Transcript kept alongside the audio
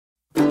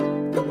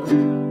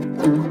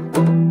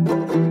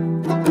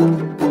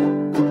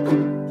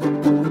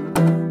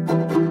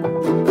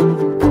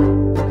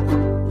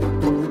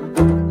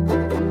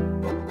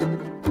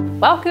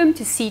Welcome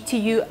to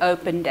CTU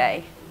Open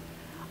Day.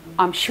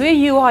 I'm sure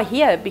you are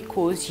here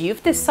because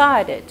you've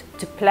decided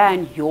to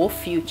plan your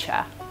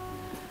future.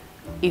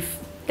 If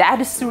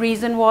that is the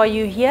reason why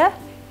you're here,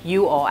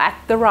 you are at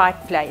the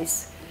right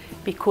place,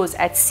 because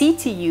at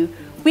CTU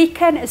we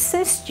can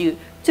assist you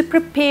to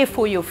prepare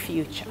for your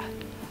future.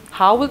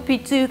 How will we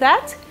do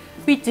that?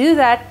 We do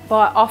that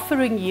by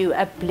offering you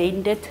a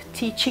blended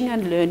teaching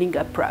and learning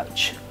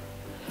approach.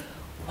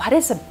 What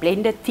is a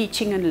blended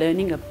teaching and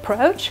learning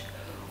approach?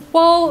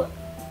 Well,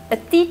 a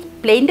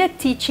blended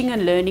teaching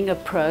and learning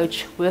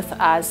approach with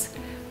us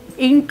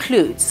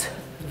includes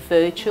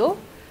virtual,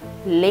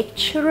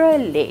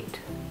 lecturer-led,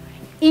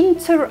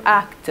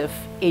 interactive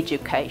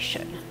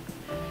education.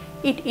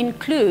 It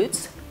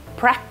includes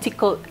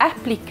practical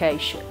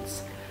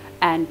applications,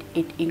 and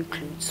it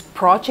includes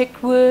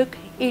project work,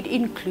 it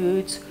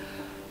includes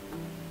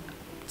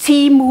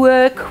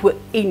teamwork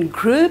in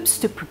groups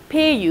to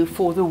prepare you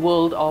for the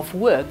world of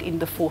work in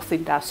the fourth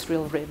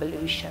industrial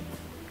revolution.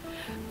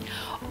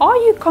 Are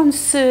you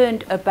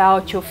concerned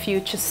about your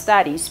future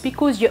studies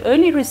because you're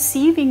only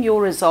receiving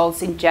your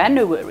results in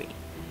January?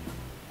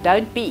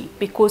 Don't be,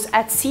 because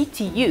at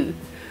CTU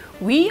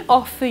we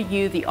offer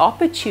you the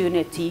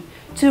opportunity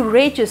to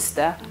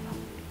register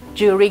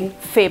during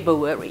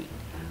February,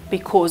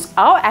 because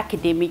our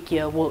academic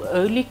year will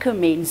only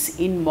commence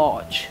in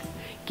March,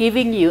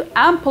 giving you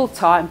ample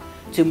time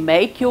to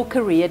make your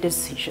career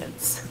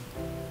decisions.